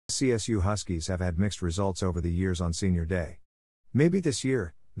SCSU Huskies have had mixed results over the years on senior day. Maybe this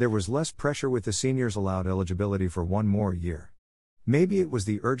year, there was less pressure with the seniors allowed eligibility for one more year. Maybe it was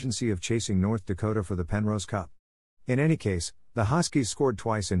the urgency of chasing North Dakota for the Penrose Cup. In any case, the Huskies scored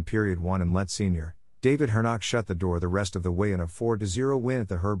twice in period 1 and let senior David Hernock shut the door the rest of the way in a 4-0 win at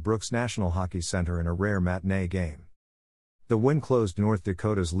the Herb Brooks National Hockey Center in a rare matinee game. The win closed North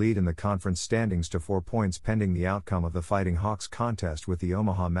Dakota's lead in the conference standings to 4 points pending the outcome of the Fighting Hawks contest with the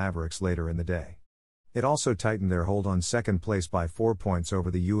Omaha Mavericks later in the day. It also tightened their hold on second place by 4 points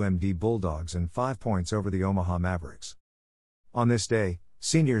over the UMD Bulldogs and 5 points over the Omaha Mavericks. On this day,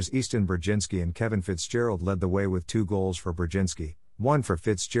 seniors Easton Brzezinski and Kevin Fitzgerald led the way with 2 goals for Brzezinski, 1 for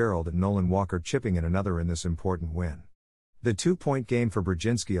Fitzgerald and Nolan Walker chipping in another in this important win. The 2-point game for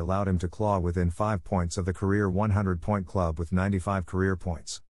Brzezinski allowed him to claw within 5 points of the career 100-point club with 95 career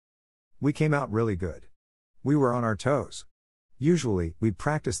points. We came out really good. We were on our toes. Usually, we'd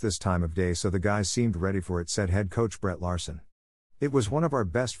practice this time of day so the guys seemed ready for it, said head coach Brett Larson. It was one of our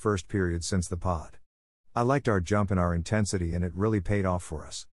best first periods since the pod. I liked our jump and our intensity and it really paid off for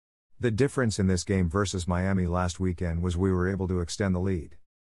us. The difference in this game versus Miami last weekend was we were able to extend the lead.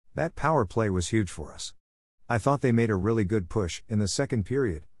 That power play was huge for us. I thought they made a really good push in the second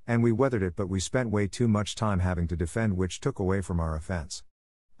period, and we weathered it, but we spent way too much time having to defend, which took away from our offense.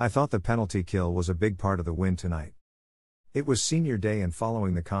 I thought the penalty kill was a big part of the win tonight. It was senior day, and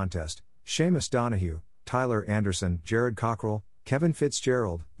following the contest, Seamus Donahue, Tyler Anderson, Jared Cockrell, Kevin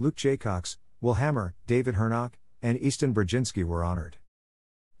Fitzgerald, Luke Jaycox, Will Hammer, David Hernock, and Easton Brzezinski were honored.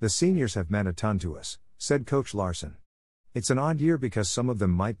 The seniors have meant a ton to us, said Coach Larson. It's an odd year because some of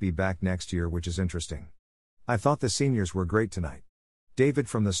them might be back next year, which is interesting. I thought the seniors were great tonight. David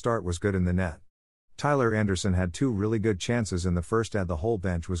from the start was good in the net. Tyler Anderson had 2 really good chances in the first and the whole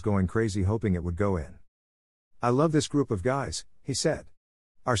bench was going crazy hoping it would go in. I love this group of guys, he said.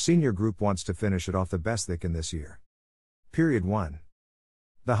 Our senior group wants to finish it off the best they can this year. Period 1.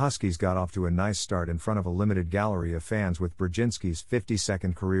 The Huskies got off to a nice start in front of a limited gallery of fans with Brzezinski's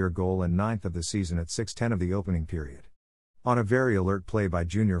 52nd career goal and 9th of the season at 6:10 of the opening period. On a very alert play by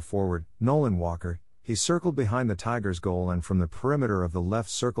junior forward, Nolan Walker, he circled behind the Tigers' goal and from the perimeter of the left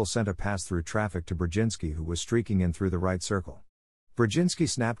circle sent a pass through traffic to Brzezinski, who was streaking in through the right circle. Brzezinski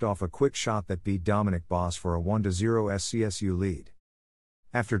snapped off a quick shot that beat Dominic Boss for a 1-0 SCSU lead.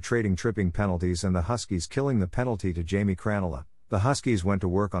 After trading tripping penalties and the Huskies killing the penalty to Jamie Cranola, the Huskies went to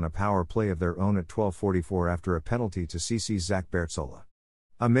work on a power play of their own at 12:44 after a penalty to CC's Zach Bertzola.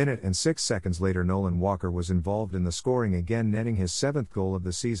 A minute and 6 seconds later, Nolan Walker was involved in the scoring again, netting his 7th goal of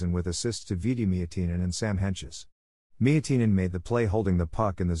the season with assists to Vidi Mietinen and Sam Henches. Mietinen made the play holding the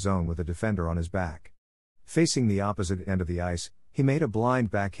puck in the zone with a defender on his back. Facing the opposite end of the ice, he made a blind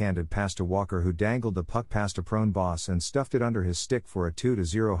backhanded pass to Walker, who dangled the puck past a prone Boss and stuffed it under his stick for a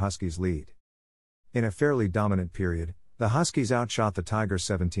 2-0 Huskies lead. In a fairly dominant period, the Huskies outshot the Tigers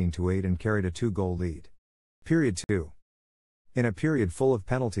 17-8 and carried a 2-goal lead. Period 2. In a period full of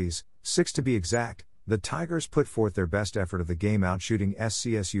penalties, 6 to be exact, the Tigers put forth their best effort of the game, outshooting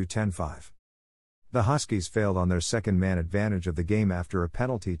SCSU 10-5. The Huskies failed on their second man advantage of the game after a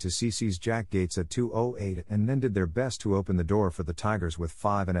penalty to CC's Jack Gates at 2:08 and then did their best to open the door for the Tigers with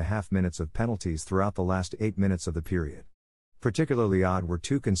 5.5 minutes of penalties throughout the last 8 minutes of the period. Particularly odd were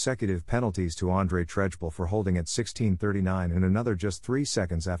 2 consecutive penalties to Andre Trejbal for holding at 16:39 and another just 3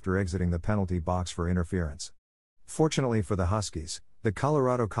 seconds after exiting the penalty box for interference. Fortunately for the Huskies, the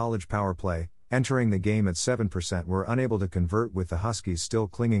Colorado College power play, entering the game at 7%, were unable to convert, with the Huskies still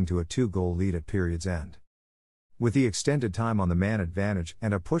clinging to a 2-goal lead at period's end. With the extended time on the man advantage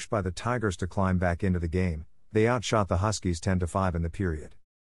and a push by the Tigers to climb back into the game, they outshot the Huskies 10-5 in the period.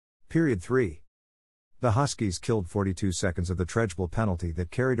 Period 3. The Huskies killed 42 seconds of the Trejbal penalty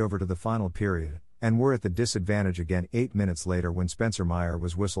that carried over to the final period, and were at the disadvantage again 8 minutes later when Spencer Meyer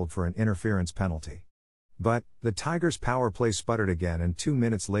was whistled for an interference penalty. But, the Tigers' power play sputtered again, and 2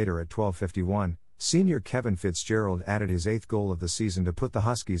 minutes later at 12:51, senior Kevin Fitzgerald added his 8th goal of the season to put the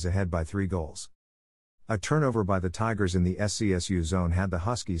Huskies ahead by 3 goals. A turnover by the Tigers in the SCSU zone had the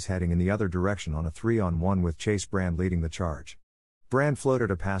Huskies heading in the other direction on a 3-on-1 with Chase Brand leading the charge. Brand floated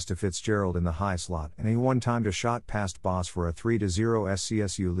a pass to Fitzgerald in the high slot and he one-timed a shot past Boss for a 3-0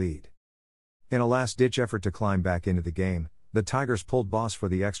 SCSU lead. In a last-ditch effort to climb back into the game, the Tigers pulled Boss for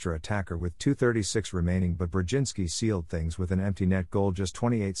the extra attacker with 2:36 remaining, but Brzezinski sealed things with an empty net goal just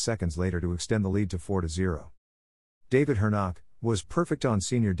 28 seconds later to extend the lead to 4-0. David Hernock was perfect on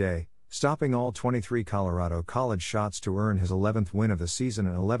senior day, stopping all 23 Colorado College shots to earn his 11th win of the season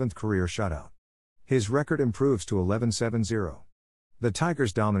and 11th career shutout. His record improves to 11-7-0. The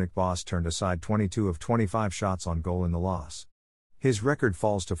Tigers' Dominic Boss turned aside 22 of 25 shots on goal in the loss. His record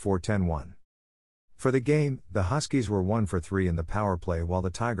falls to 4-10-1. For the game, the Huskies were 1 for 3 in the power play while the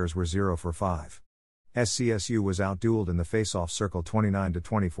Tigers were 0 for 5. SCSU was outdueled in the faceoff circle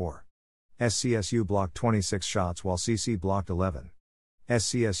 29-24. SCSU blocked 26 shots while CC blocked 11.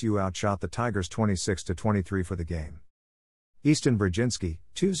 SCSU outshot the Tigers 26-23 for the game. Easton Brzezinski,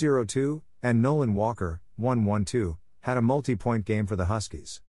 2-0-2, and Nolan Walker, 1-1-2, had a multi-point game for the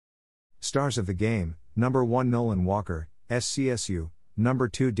Huskies. Stars of the game: number 1 Nolan Walker, SCSU, number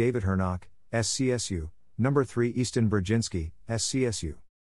 2 David Hernock, SCSU, number 3 Easton Brzezinski, SCSU.